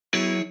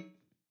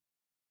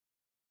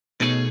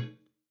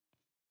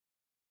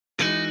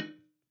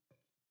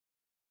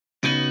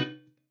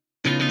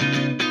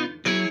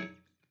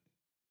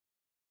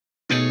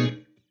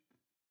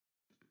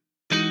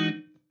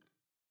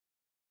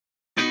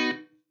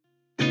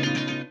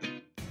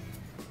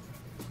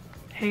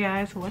Hey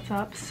guys, what's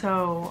up?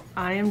 So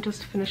I am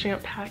just finishing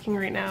up packing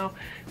right now.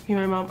 Me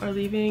and my mom are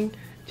leaving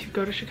to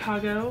go to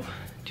Chicago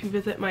to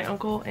visit my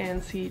uncle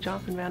and see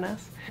Jonathan Van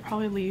Ness. I'll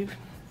probably leave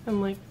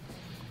in like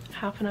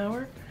half an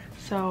hour.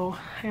 So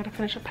I gotta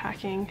finish up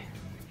packing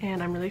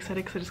and I'm really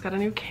excited because I just got a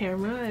new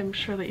camera. I'm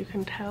sure that you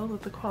can tell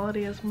that the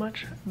quality is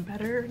much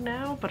better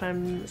now, but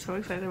I'm so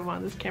excited. I've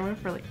wanted this camera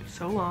for like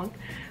so long.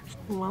 So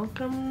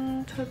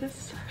welcome to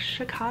this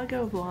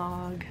Chicago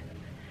vlog.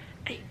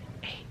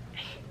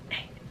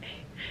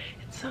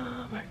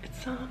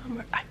 It's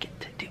summer, I get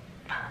to do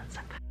fun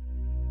stuff.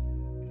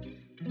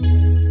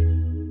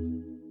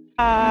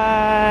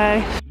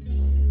 Bye.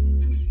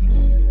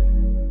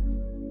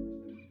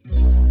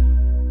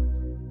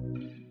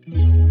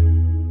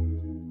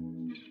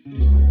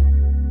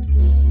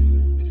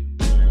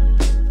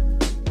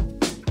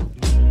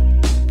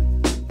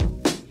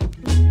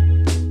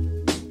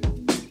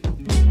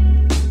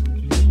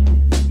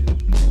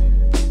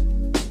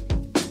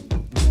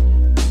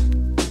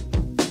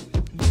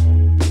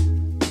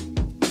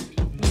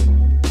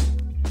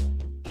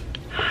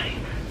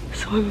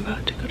 I'm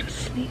about to go to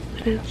sleep.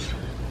 It is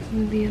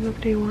the end of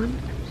day one.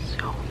 I'm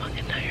so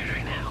fucking tired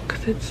right now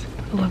because it's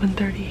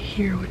 11:30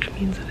 here, which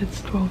means that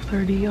it's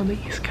 12:30 on the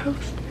East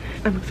Coast.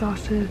 I'm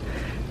exhausted.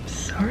 I'm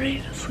so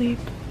ready to sleep.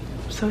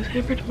 I'm so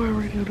excited for tomorrow.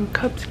 We're gonna go to a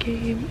Cubs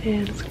game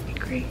and it's gonna be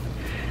great.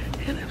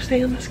 And I'm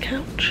staying on this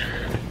couch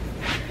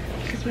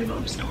because my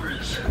mom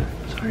snores.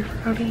 Sorry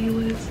for outing you,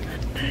 Liz.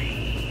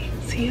 Night.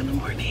 See you in the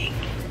morning.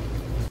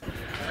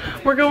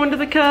 We're going to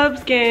the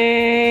Cubs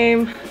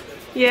game.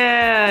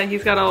 Yeah,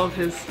 he's got all of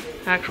his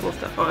actual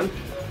stuff on.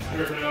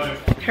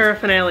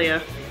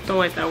 Paraphernalia. Don't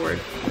like that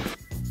word.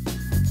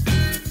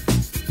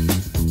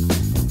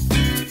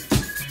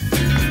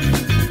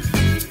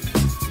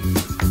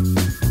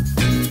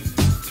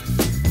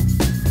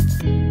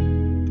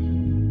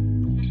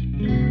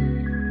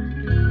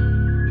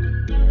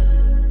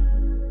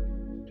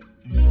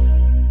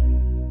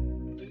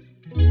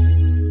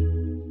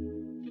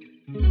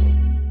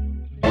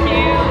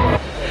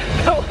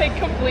 Like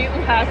complete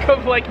lack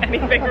of like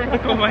anything from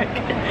Uncle Mike.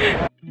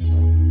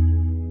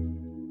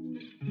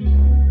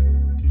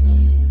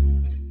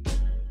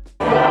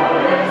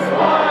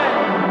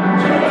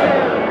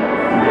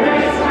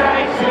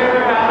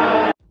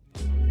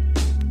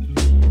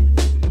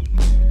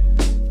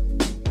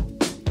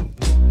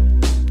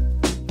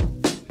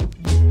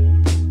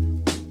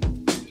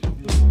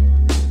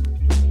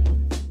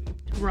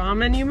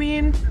 Ramen, you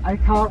mean? I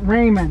call it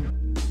ramen.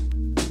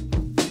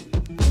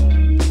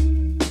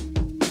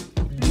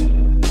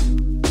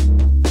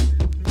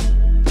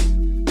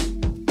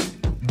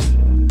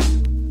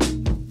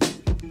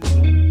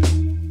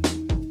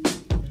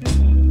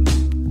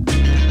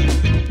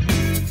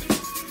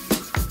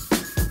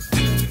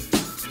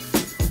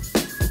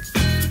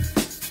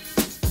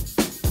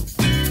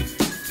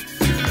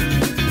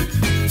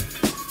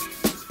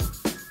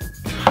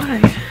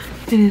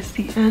 It is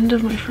the end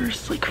of my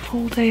first like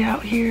full day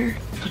out here.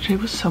 So today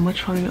was so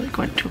much fun. We like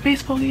went to a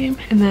baseball game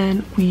and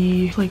then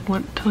we like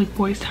went to like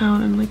Boys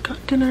Town and like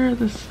got dinner.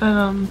 This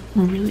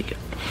really good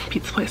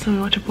pizza place. And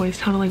we went to Boys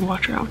Town and like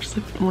watch around, which is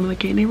like one of the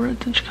gay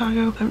neighborhoods in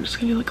Chicago. I'm just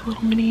gonna do like a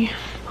little mini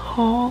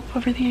haul of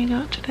everything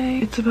I got today.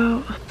 It's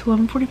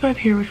 11:45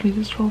 here, which means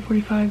it's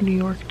 12:45 New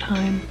York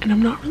time. And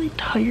I'm not really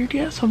tired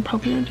yet, so I'm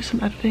probably gonna do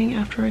some editing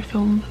after I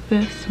film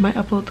this. I might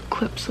upload the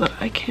clips so that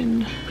I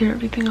can clear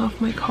everything off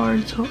my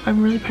card. So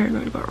I'm really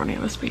paranoid about running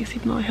out of space,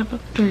 even though I have a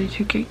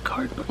 32 gig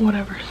card, but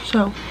whatever.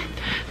 So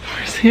the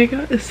first thing I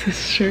got is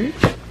this shirt.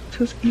 It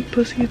says "Eat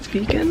Pussy, It's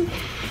Vegan."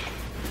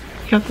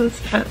 I got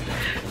this at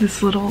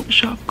this little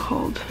shop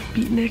called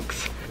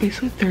Beatniks.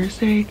 Basically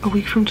Thursday, a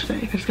week from today,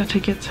 I just got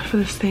tickets for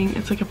this thing.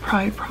 It's like a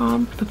pride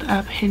prom that the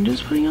app Hinge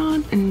is putting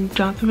on, and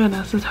Jonathan Van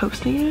Ness is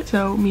hosting it.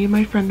 So me and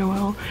my friend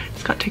Noelle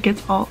just got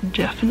tickets. I'll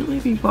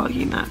definitely be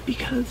vlogging that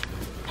because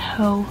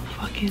hell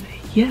fucking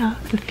yeah.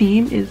 The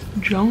theme is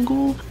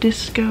jungle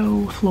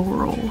disco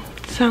floral.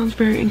 It sounds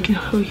very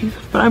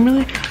incohesive, but I'm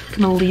really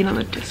gonna lean on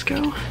the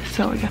disco.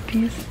 So I got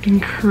these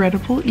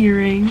incredible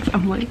earrings.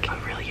 I'm like a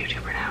really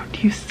YouTuber now. Do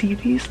you see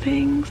these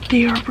things?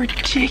 They are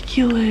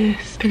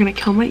ridiculous. They're gonna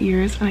kill my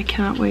ears and I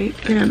cannot wait.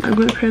 And I'm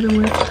gonna pair them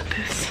with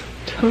this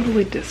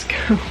totally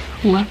disco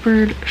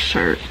leopard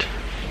shirt.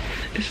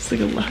 It's just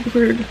like a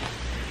leopard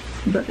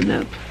button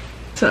up.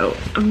 So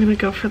I'm gonna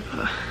go for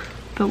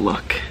the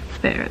look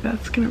there.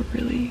 That's gonna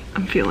really,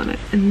 I'm feeling it.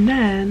 And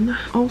then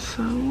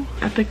also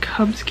at the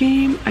Cubs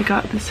game, I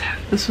got this hat.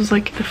 This was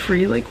like the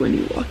free, like when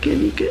you walk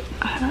in, you get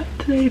a hat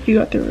today if you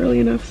got there early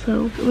enough.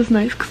 So it was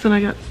nice because then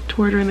I got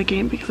to wear during the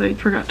game because I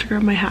forgot to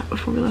grab my hat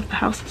before we left the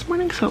house this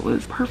morning. So it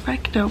was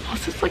perfecto.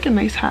 Plus it's like a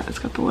nice hat. It's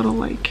got the little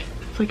like,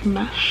 it's like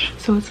mesh.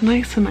 So it's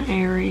nice and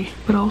airy,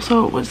 but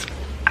also it was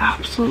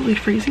absolutely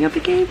freezing at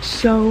the game.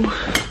 So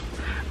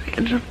I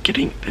ended up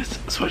getting this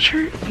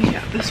sweatshirt.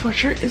 Yeah, this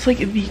sweatshirt is like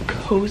the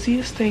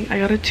coziest thing. I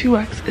got a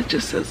 2X. It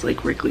just says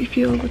like Wrigley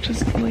Field, which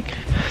is like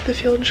the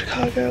field in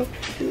Chicago.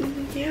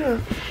 And yeah, yeah,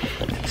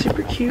 it's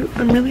super cute.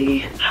 I'm really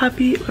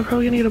happy. I'm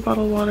probably gonna get a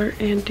bottle of water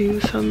and do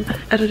some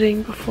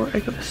editing before I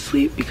go to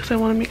sleep because I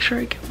want to make sure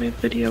I get my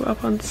video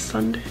up on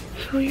Sunday.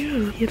 So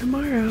yeah, see you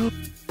tomorrow.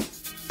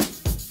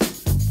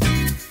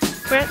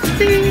 We're at the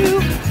zoo.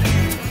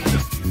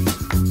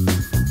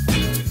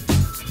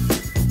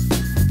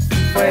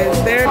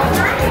 Boys, there.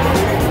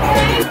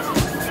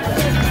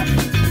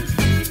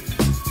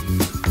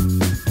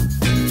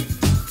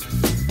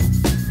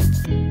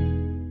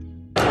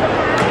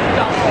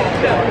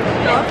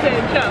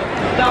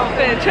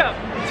 Dolphin choke.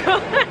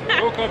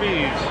 Go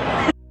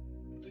Cubbies.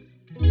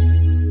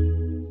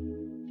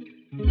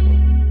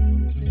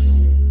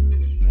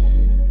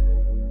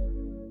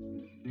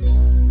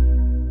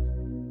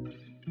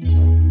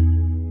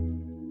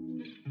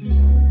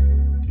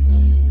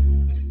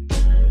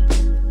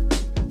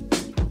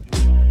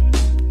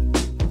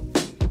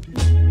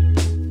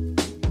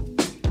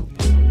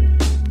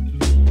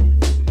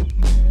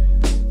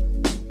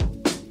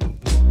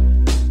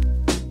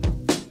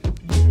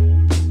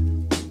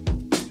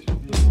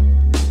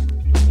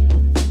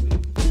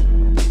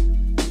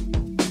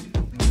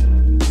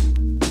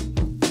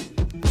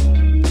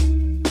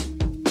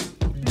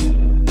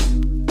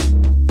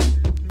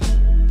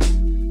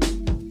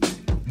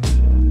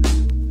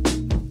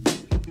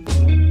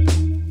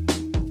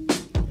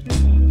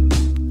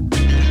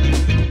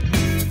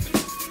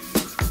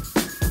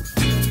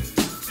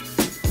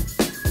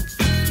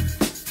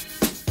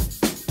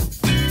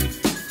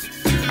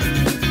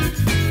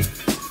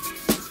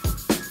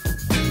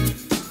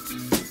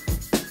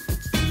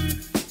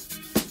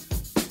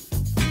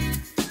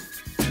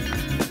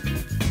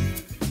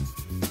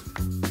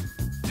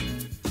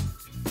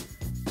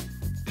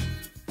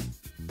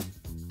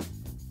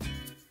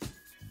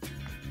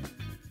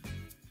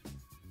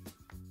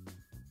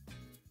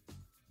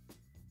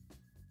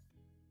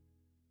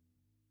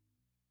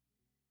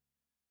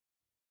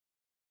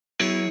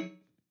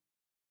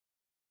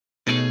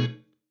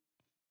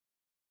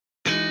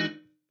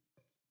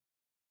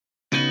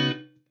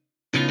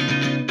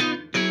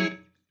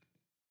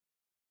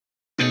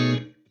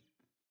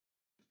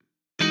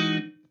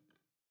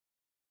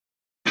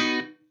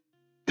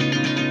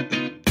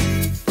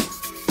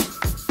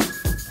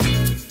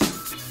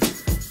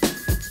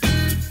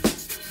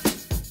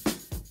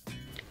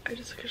 I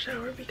just took a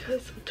shower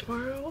because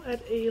tomorrow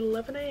at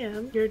 11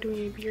 a.m. you're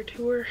doing a beer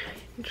tour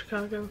in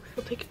Chicago.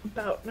 It'll take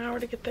about an hour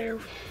to get there,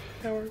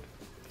 hour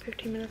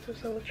 15 minutes or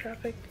so with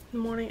traffic. In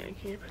the morning I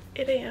came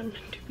at 8 a.m.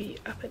 to be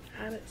up and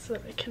at it so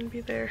that I can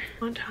be there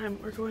on time.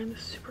 We're going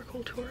this super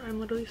cool tour. I'm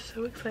literally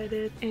so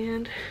excited.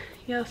 And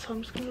yeah, so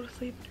I'm just gonna go to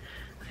sleep.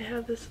 I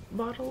have this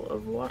bottle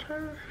of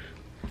water.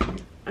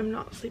 I'm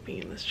not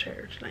sleeping in this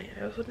chair tonight.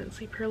 I also didn't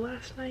sleep here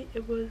last night.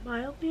 It was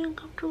mildly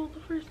uncomfortable the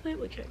first night.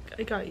 Like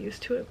I got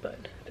used to it,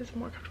 but it's a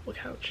more comfortable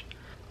couch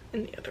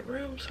in the other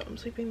room, so I'm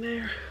sleeping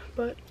there.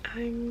 But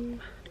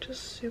I'm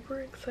just super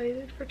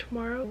excited for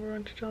tomorrow. We're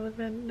on to Jonathan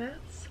Van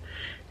Ness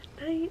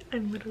at night.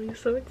 I'm literally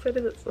so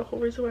excited. That's the whole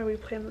reason why we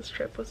planned this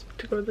trip, was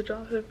to go to the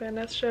Jonathan Van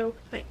Ness show.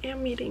 I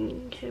am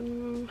meeting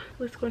him,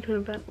 at least going to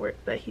an event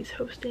that he's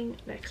hosting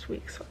next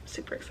week, so I'm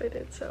super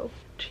excited. So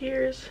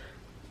cheers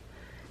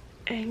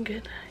and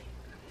good night.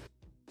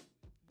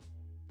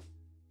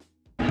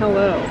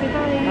 Hello. Say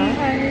hi.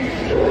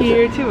 Hi.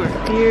 Beer tour,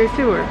 beer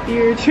tour,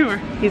 beer tour.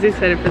 He's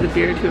excited for the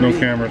beer tour. No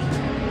cameras.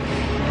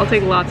 I'll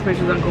take lots of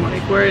pictures, Uncle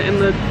Mike. We're in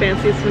the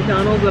fanciest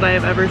McDonald's that I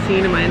have ever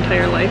seen in my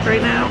entire life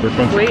right now. We're a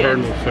bunch of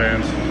Cardinals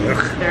fans.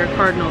 Ugh. They're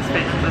Cardinals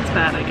fans. That's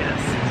bad, I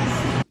guess.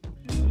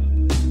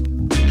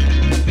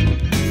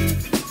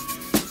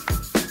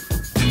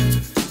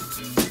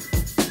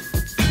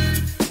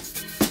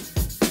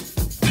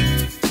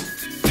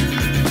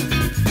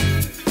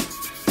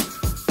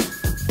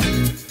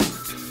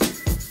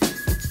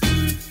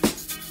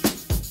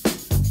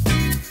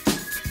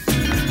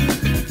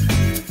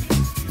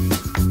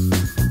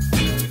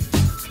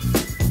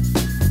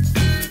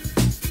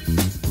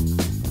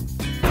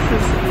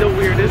 The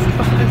weirdest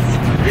bus.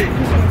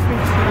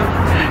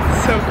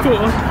 So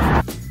cool.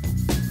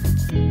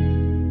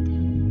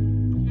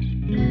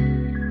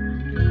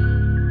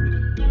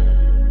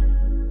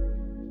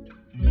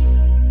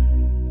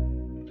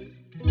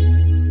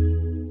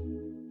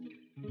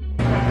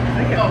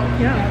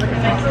 Yeah.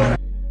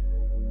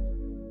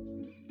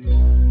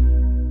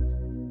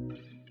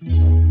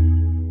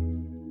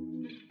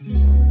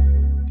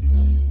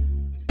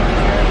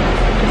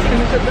 Just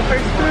finished up the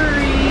first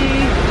brewery.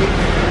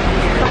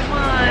 Come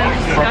on,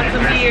 got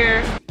some beer.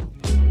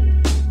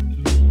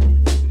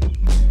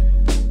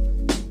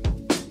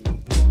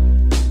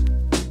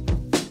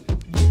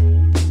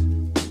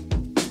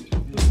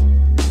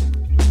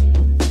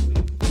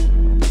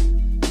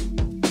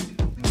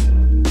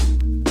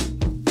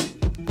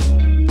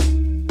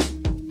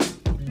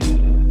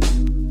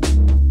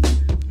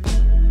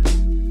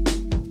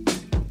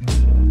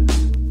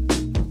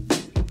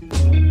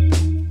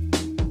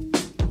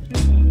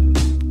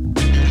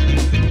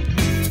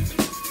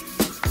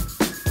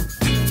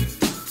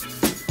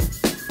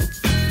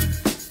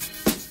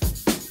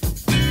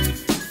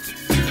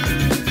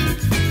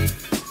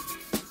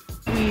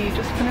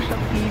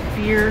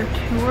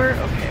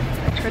 okay.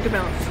 I tried to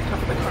balance the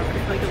top of the car, but I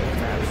feel like it looks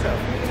bad. So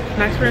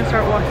next we're gonna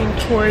start walking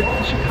towards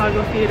the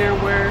ChicaGO theater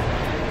where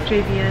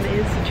JVN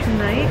is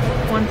tonight.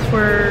 Once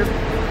we're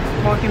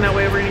walking that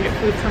way, we're gonna get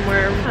food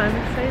somewhere. I'm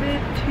excited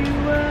to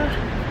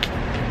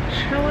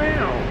chill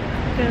out.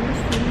 Gonna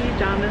see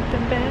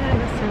Jonathan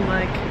Bannis in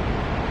like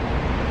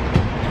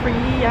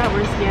 3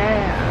 hours,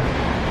 yeah.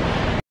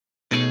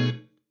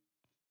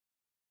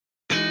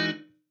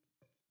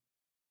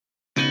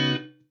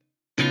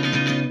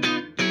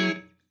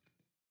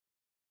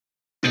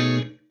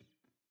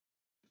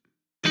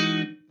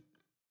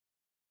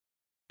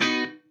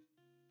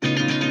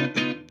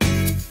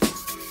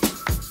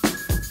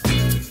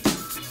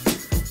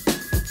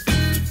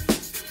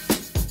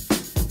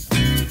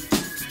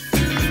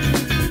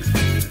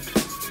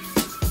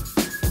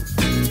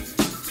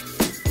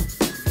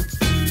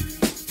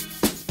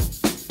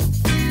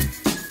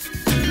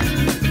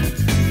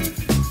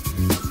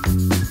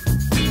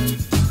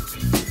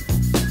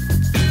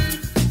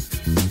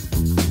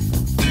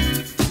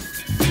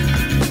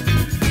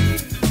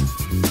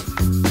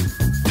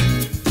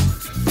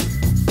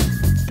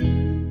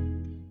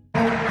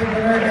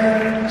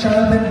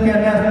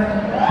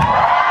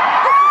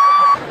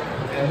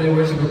 Emily,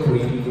 where's the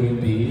queen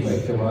bee?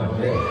 Like, come on,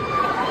 hey.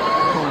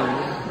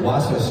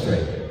 Wasp is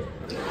straight.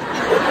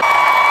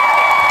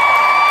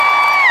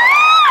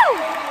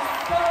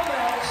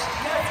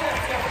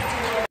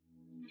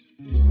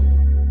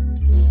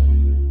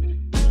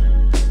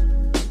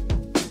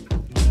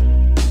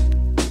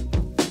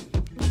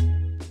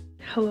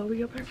 Hello, we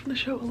got back from the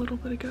show a little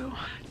bit ago.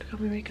 Took off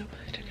my makeup,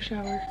 took a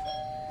shower.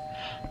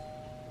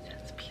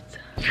 Yes, pizza.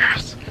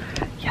 Yes!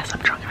 Yes,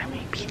 I'm drunk and I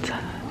made pizza.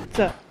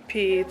 Pizza,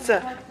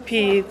 pizza,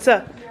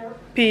 pizza,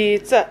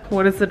 pizza.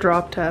 What is the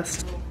drop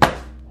test?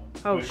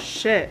 Oh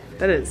shit,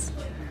 that is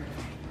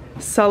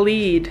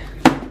solid.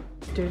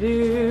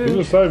 Here's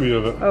a side view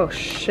of it. Oh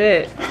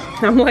shit.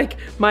 I'm like,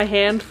 my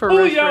hand for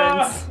reference.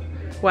 Yeah.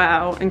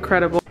 Wow,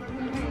 incredible.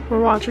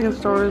 We're watching A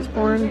Star Is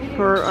Born,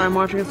 or I'm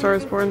watching A Star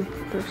Is Born.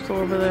 They're still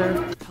over there.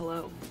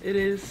 Hello. It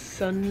is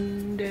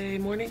Sunday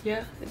morning?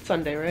 Yeah, it's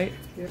Sunday, right?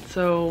 Yeah.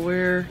 So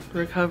we're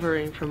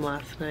recovering from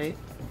last night.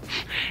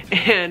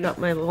 And got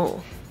my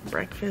little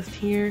breakfast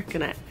here.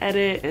 Gonna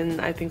edit,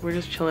 and I think we're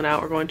just chilling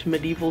out. We're going to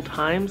Medieval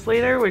Times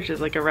later, which is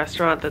like a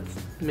restaurant that's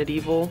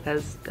medieval,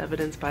 as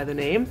evidenced by the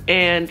name.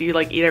 And you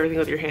like eat everything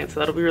with your hands, so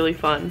that'll be really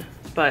fun.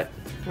 But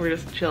we're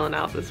just chilling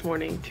out this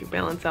morning to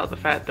balance out the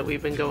fact that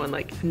we've been going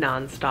like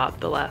non-stop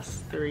the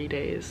last 3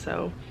 days,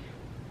 so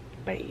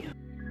bye.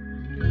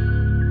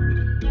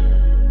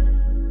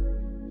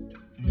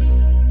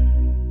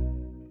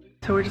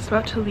 So we're just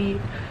about to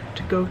leave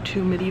to go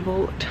to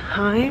Medieval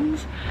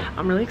Times.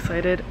 I'm really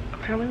excited.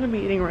 Apparently I'm gonna be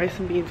eating rice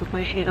and beans with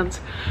my hands,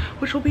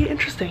 which will be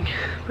interesting.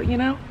 But you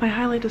know, my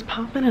highlight is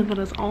popping and that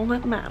is all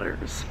that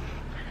matters.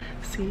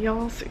 See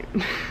y'all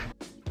soon.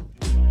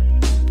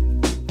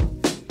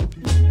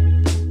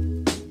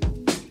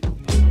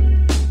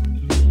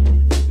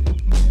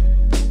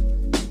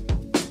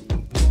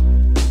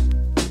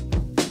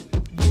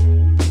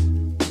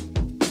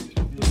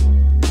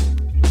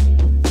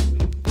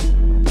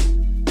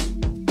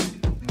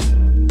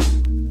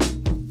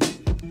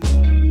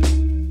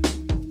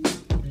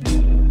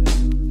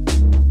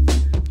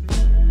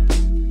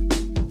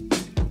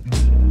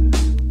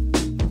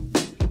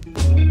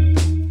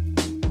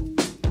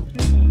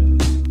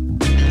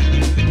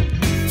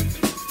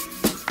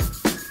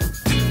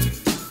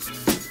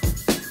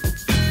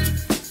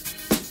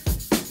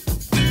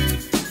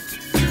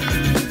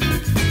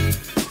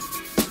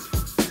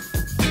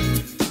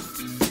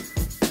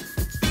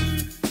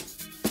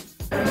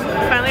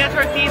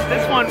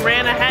 This one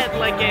ran ahead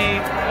like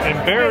a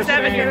embarrassing.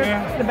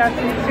 The best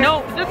seats. No,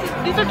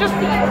 these are just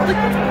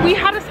seats. We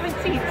had assigned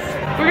seats.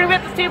 We're gonna be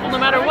at this table no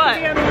matter what.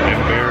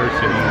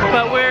 Embarrassing.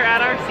 But we're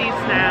at our seats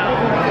now.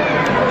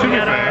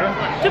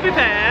 To be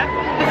fair,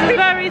 this is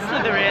very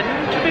Slytherin.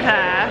 To be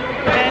fair,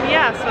 and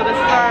yeah, so this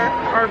is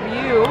our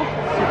view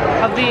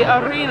of the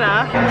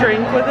arena.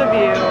 Drink with a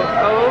view.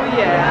 Oh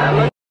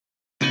yeah.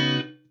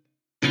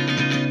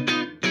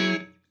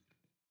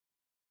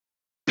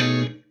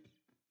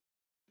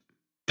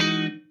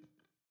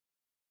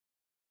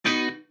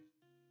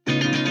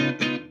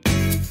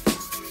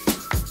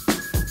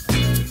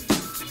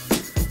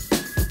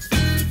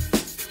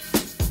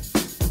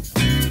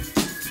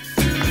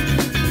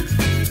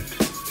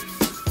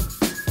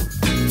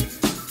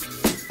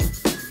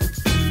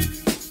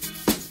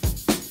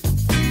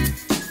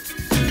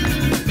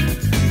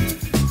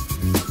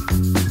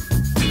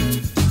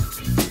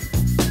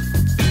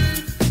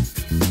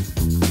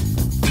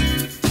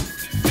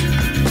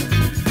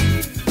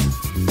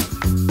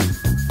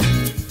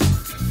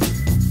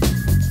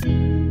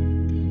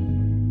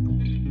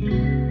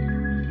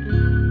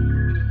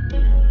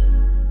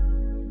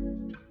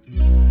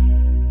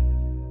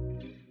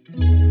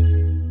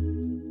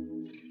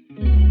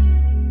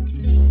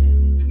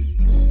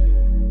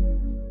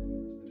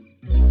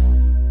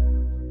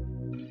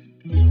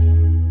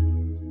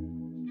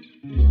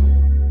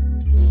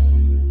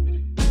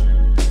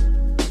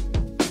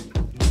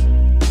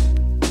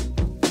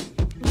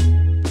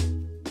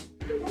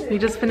 We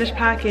just finished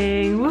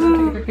packing.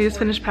 Woo! We just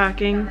finished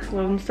packing,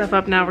 loading stuff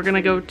up. Now we're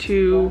gonna go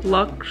to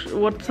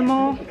what's the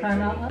mall?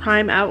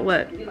 Prime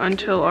Outlet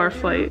until our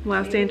flight.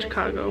 Last day in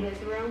Chicago.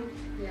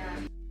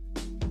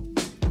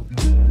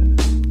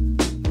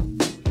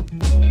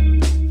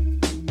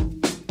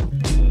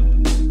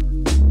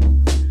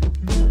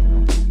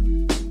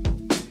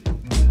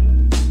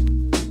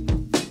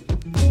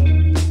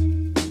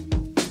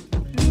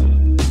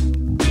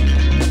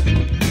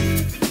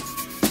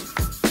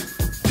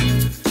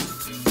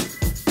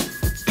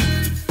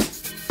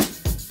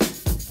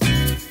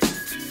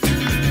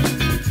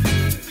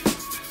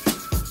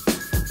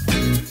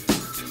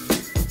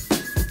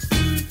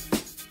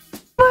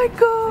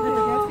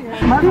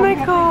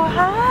 Michael,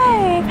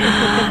 hi!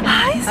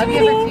 Hi,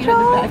 sweet angel!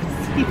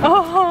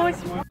 Oh,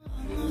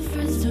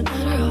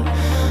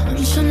 I'm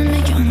trying to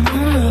make you